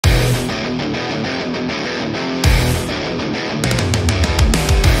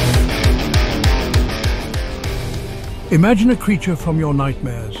Imagine a creature from your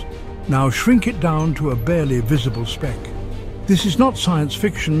nightmares. Now shrink it down to a barely visible speck. This is not science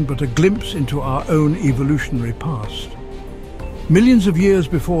fiction, but a glimpse into our own evolutionary past. Millions of years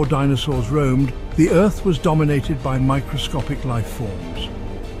before dinosaurs roamed, the Earth was dominated by microscopic life forms.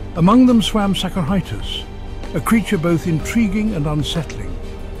 Among them swam Saccorhytus, a creature both intriguing and unsettling.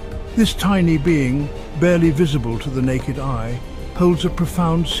 This tiny being, barely visible to the naked eye, holds a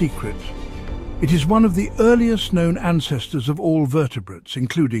profound secret. It is one of the earliest known ancestors of all vertebrates,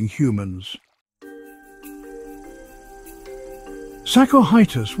 including humans.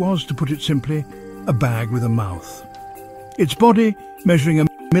 Saccorhytus was, to put it simply, a bag with a mouth. Its body, measuring a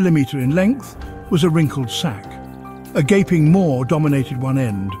millimetre in length, was a wrinkled sac. A gaping maw dominated one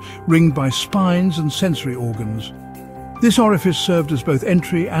end, ringed by spines and sensory organs. This orifice served as both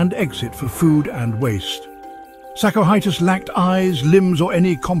entry and exit for food and waste. Saccorhytus lacked eyes, limbs, or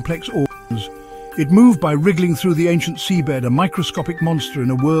any complex organs. It moved by wriggling through the ancient seabed, a microscopic monster in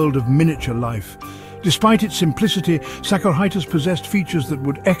a world of miniature life. Despite its simplicity, Saccorhytus possessed features that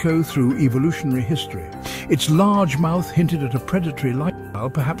would echo through evolutionary history. Its large mouth hinted at a predatory lifestyle,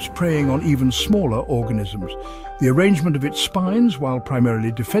 perhaps preying on even smaller organisms. The arrangement of its spines, while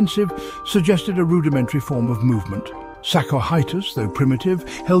primarily defensive, suggested a rudimentary form of movement. Saccorhytus, though primitive,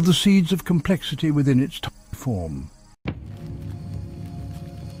 held the seeds of complexity within its tiny form.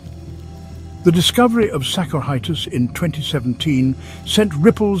 The discovery of Saccorhytus in 2017 sent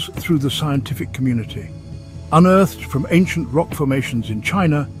ripples through the scientific community. Unearthed from ancient rock formations in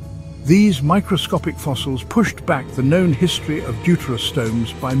China, these microscopic fossils pushed back the known history of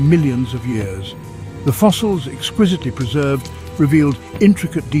deuterostomes by millions of years. The fossils, exquisitely preserved, revealed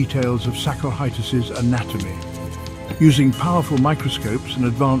intricate details of Saccorhytus's anatomy. Using powerful microscopes and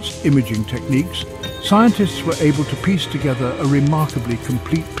advanced imaging techniques, scientists were able to piece together a remarkably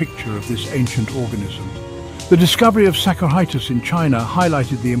complete picture of this ancient organism. The discovery of Saccorhytus in China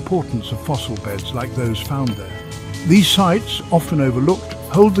highlighted the importance of fossil beds like those found there. These sites, often overlooked,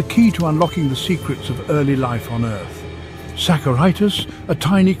 hold the key to unlocking the secrets of early life on Earth. Saccorhytus, a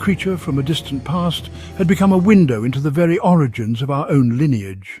tiny creature from a distant past, had become a window into the very origins of our own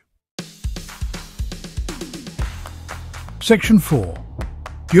lineage. Section 4.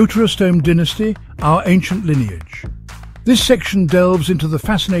 Deuterostome Dynasty, Our Ancient Lineage. This section delves into the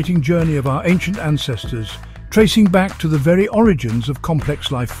fascinating journey of our ancient ancestors, tracing back to the very origins of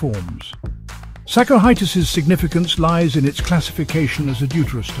complex life forms. Saccorhytus's significance lies in its classification as a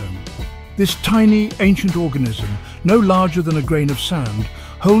deuterostome. This tiny, ancient organism, no larger than a grain of sand,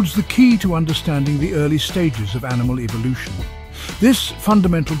 holds the key to understanding the early stages of animal evolution. This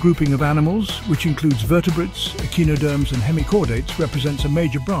fundamental grouping of animals, which includes vertebrates, echinoderms and hemichordates, represents a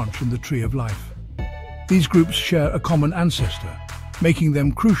major branch in the tree of life. These groups share a common ancestor, making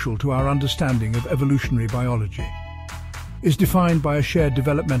them crucial to our understanding of evolutionary biology. Is defined by a shared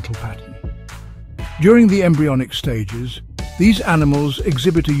developmental pattern. During the embryonic stages, these animals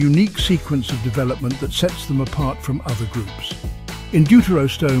exhibit a unique sequence of development that sets them apart from other groups. In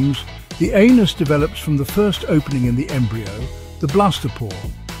deuterostomes, the anus develops from the first opening in the embryo, the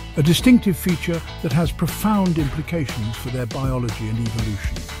blastopore, a distinctive feature that has profound implications for their biology and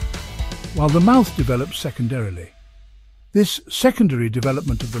evolution, while the mouth develops secondarily. This secondary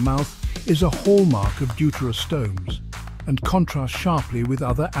development of the mouth is a hallmark of deuterostomes and contrasts sharply with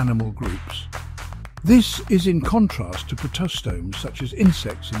other animal groups. This is in contrast to protostomes such as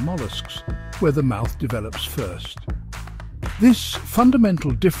insects and mollusks, where the mouth develops first. This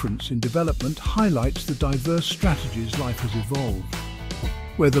fundamental difference in development highlights the diverse strategies life has evolved,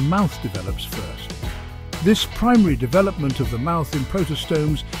 where the mouth develops first. This primary development of the mouth in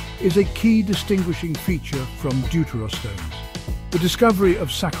protostomes is a key distinguishing feature from deuterostomes. The discovery of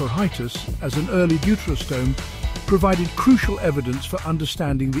Saccorhytus as an early deuterostome provided crucial evidence for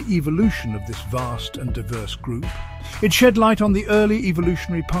understanding the evolution of this vast and diverse group. It shed light on the early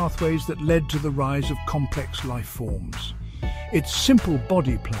evolutionary pathways that led to the rise of complex life forms. Its simple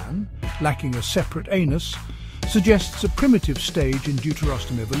body plan, lacking a separate anus, suggests a primitive stage in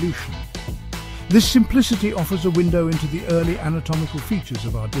deuterostome evolution. This simplicity offers a window into the early anatomical features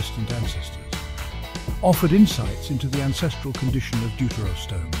of our distant ancestors, offered insights into the ancestral condition of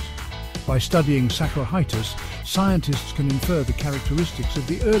deuterostomes. By studying Saccorhytus, scientists can infer the characteristics of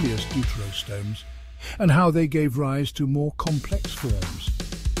the earliest deuterostomes and how they gave rise to more complex forms.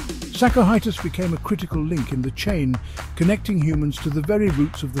 Saccorhytus became a critical link in the chain connecting humans to the very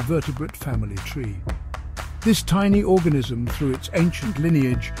roots of the vertebrate family tree. This tiny organism, through its ancient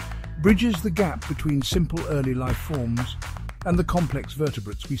lineage, bridges the gap between simple early life forms and the complex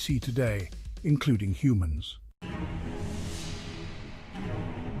vertebrates we see today, including humans.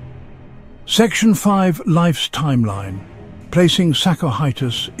 Section 5. Life's timeline. Placing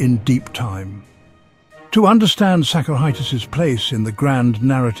Saccorhytus in deep time. To understand Saccorhytus's place in the grand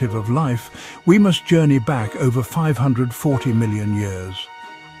narrative of life, we must journey back over 540 million years.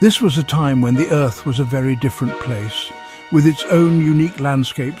 This was a time when the Earth was a very different place, with its own unique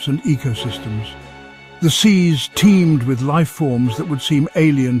landscapes and ecosystems. The seas teemed with life forms that would seem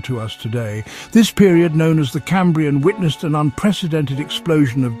alien to us today. This period, known as the Cambrian, witnessed an unprecedented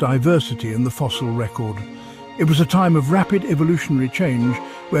explosion of diversity in the fossil record. It was a time of rapid evolutionary change,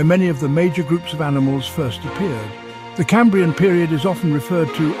 where many of the major groups of animals first appeared. The Cambrian period is often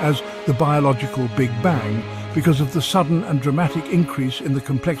referred to as the biological Big Bang because of the sudden and dramatic increase in the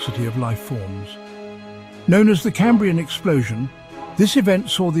complexity of life forms. Known as the Cambrian explosion, this event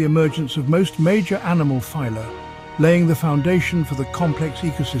saw the emergence of most major animal phyla, laying the foundation for the complex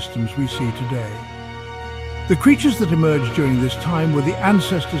ecosystems we see today. The creatures that emerged during this time were the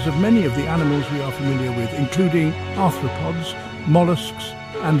ancestors of many of the animals we are familiar with, including arthropods, mollusks,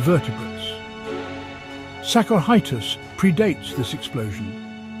 and vertebrates. Saccorhytus predates this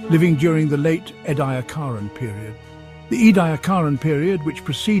explosion, living during the late Ediacaran period. The Ediacaran period, which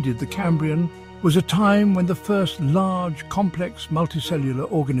preceded the Cambrian, was a time when the first large, complex, multicellular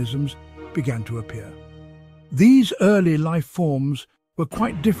organisms began to appear. These early life forms were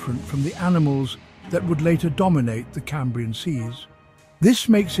quite different from the animals that would later dominate the Cambrian seas. This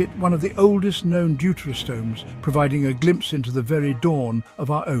makes it one of the oldest known deuterostomes, providing a glimpse into the very dawn of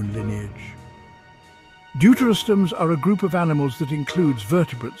our own lineage. Deuterostomes are a group of animals that includes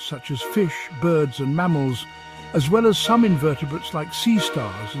vertebrates such as fish, birds and mammals, as well as some invertebrates like sea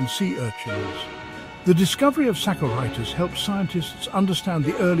stars and sea urchins. The discovery of Saccorhytus helps scientists understand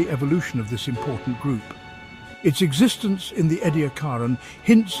the early evolution of this important group. Its existence in the Ediacaran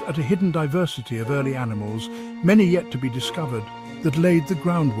hints at a hidden diversity of early animals, many yet to be discovered, that laid the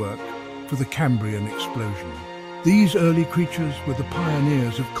groundwork for the Cambrian explosion. These early creatures were the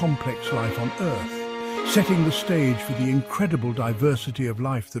pioneers of complex life on Earth, setting the stage for the incredible diversity of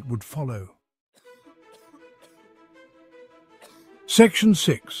life that would follow. Section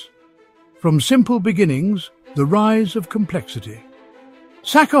 6. From simple beginnings, the rise of complexity.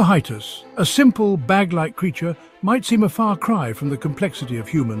 Saccorhytus, a simple bag-like creature, might seem a far cry from the complexity of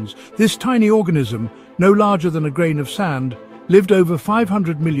humans. This tiny organism, no larger than a grain of sand, lived over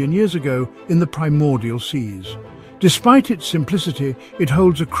 500 million years ago in the primordial seas. Despite its simplicity, it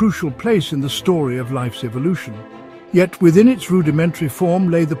holds a crucial place in the story of life's evolution. Yet within its rudimentary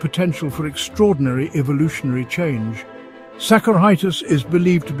form lay the potential for extraordinary evolutionary change. Saccorhytus is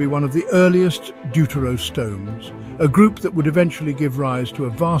believed to be one of the earliest deuterostomes, a group that would eventually give rise to a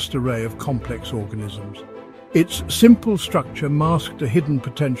vast array of complex organisms. Its simple structure masked a hidden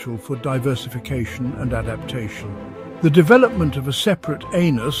potential for diversification and adaptation. The development of a separate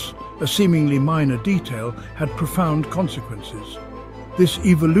anus, a seemingly minor detail, had profound consequences. This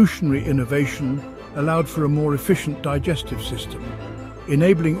evolutionary innovation allowed for a more efficient digestive system,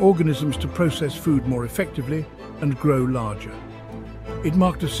 enabling organisms to process food more effectively and grow larger. It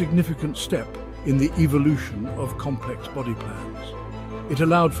marked a significant step in the evolution of complex body plans. It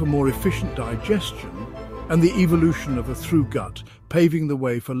allowed for more efficient digestion and the evolution of a through gut, paving the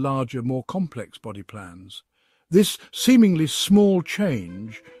way for larger, more complex body plans. This seemingly small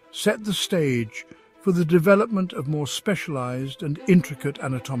change set the stage for the development of more specialized and intricate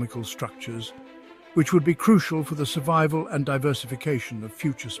anatomical structures, which would be crucial for the survival and diversification of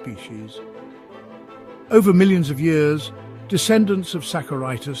future species. Over millions of years, descendants of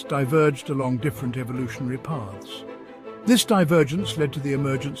Saccorhytus diverged along different evolutionary paths. This divergence led to the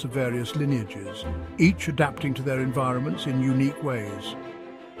emergence of various lineages, each adapting to their environments in unique ways.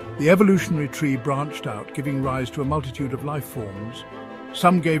 The evolutionary tree branched out, giving rise to a multitude of life forms.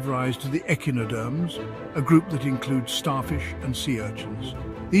 Some gave rise to the echinoderms, a group that includes starfish and sea urchins.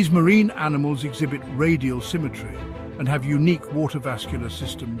 These marine animals exhibit radial symmetry and have unique water vascular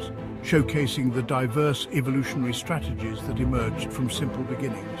systems, showcasing the diverse evolutionary strategies that emerged from simple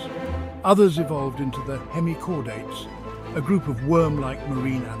beginnings. Others evolved into the hemichordates, a group of worm-like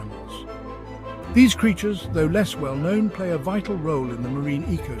marine animals. These creatures, though less well-known, play a vital role in the marine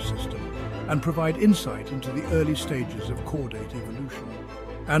ecosystem and provide insight into the early stages of chordate evolution.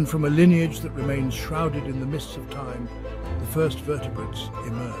 And from a lineage that remains shrouded in the mists of time, the first vertebrates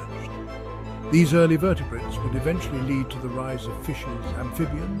emerged. These early vertebrates would eventually lead to the rise of fishes,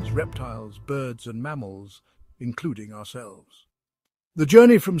 amphibians, reptiles, birds and mammals, including ourselves. The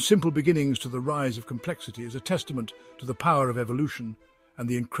journey from simple beginnings to the rise of complexity is a testament to the power of evolution and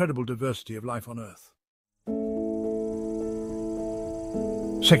the incredible diversity of life on Earth.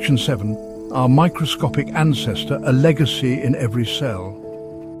 Section 7. Our microscopic ancestor, a legacy in every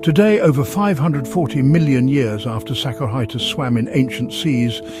cell. Today, over 540 million years after Saccorhytus swam in ancient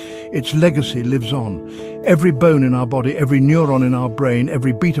seas, its legacy lives on. Every bone in our body, every neuron in our brain,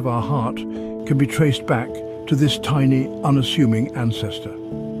 every beat of our heart can be traced back to this tiny, unassuming ancestor.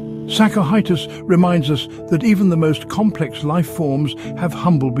 Saccorhytus reminds us that even the most complex life forms have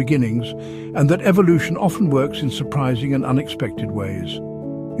humble beginnings, and that evolution often works in surprising and unexpected ways.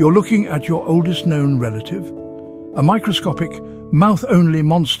 You're looking at your oldest known relative, a microscopic, mouth-only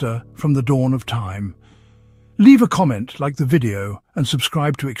monster from the dawn of time. Leave a comment, like the video, and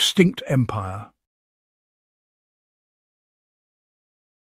subscribe to Extinct Empire.